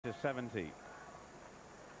to 70.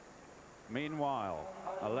 Meanwhile,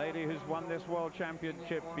 a lady who's won this World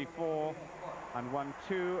Championship before and won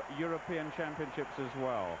 2 European Championships as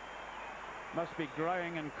well. Must be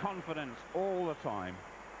growing in confidence all the time.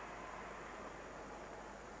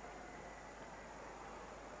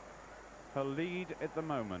 Her lead at the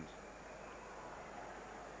moment,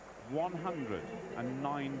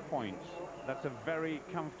 109 points. That's a very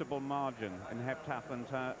comfortable margin in heptathlon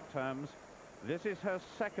terms. This is her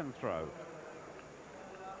second throw.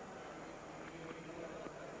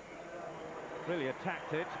 Really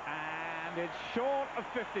attacked it, and it's short of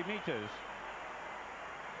 50 meters.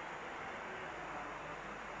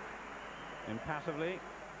 Impassively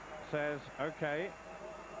says, okay,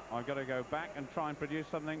 I've got to go back and try and produce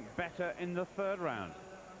something better in the third round.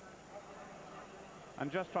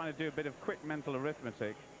 I'm just trying to do a bit of quick mental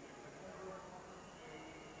arithmetic.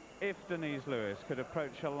 If Denise Lewis could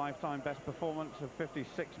approach her lifetime best performance of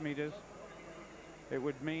 56 meters, it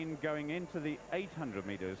would mean going into the 800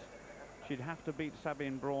 meters, she'd have to beat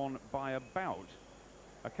Sabine Braun by about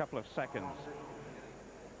a couple of seconds.